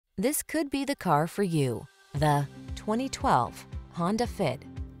This could be the car for you. The 2012 Honda Fit.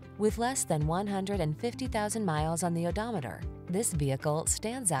 With less than 150,000 miles on the odometer, this vehicle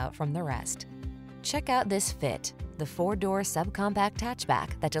stands out from the rest. Check out this Fit, the four-door subcompact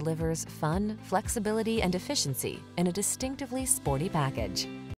hatchback that delivers fun, flexibility, and efficiency in a distinctively sporty package.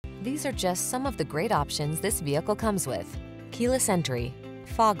 These are just some of the great options this vehicle comes with: keyless entry,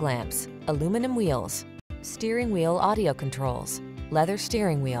 fog lamps, aluminum wheels, steering wheel audio controls, leather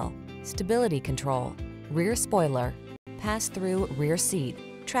steering wheel, stability control, rear spoiler, pass-through rear seat,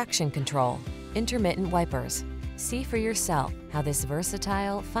 traction control, intermittent wipers. See for yourself how this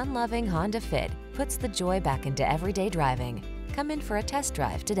versatile, fun-loving Honda Fit puts the joy back into everyday driving. Come in for a test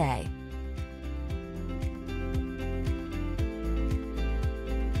drive today.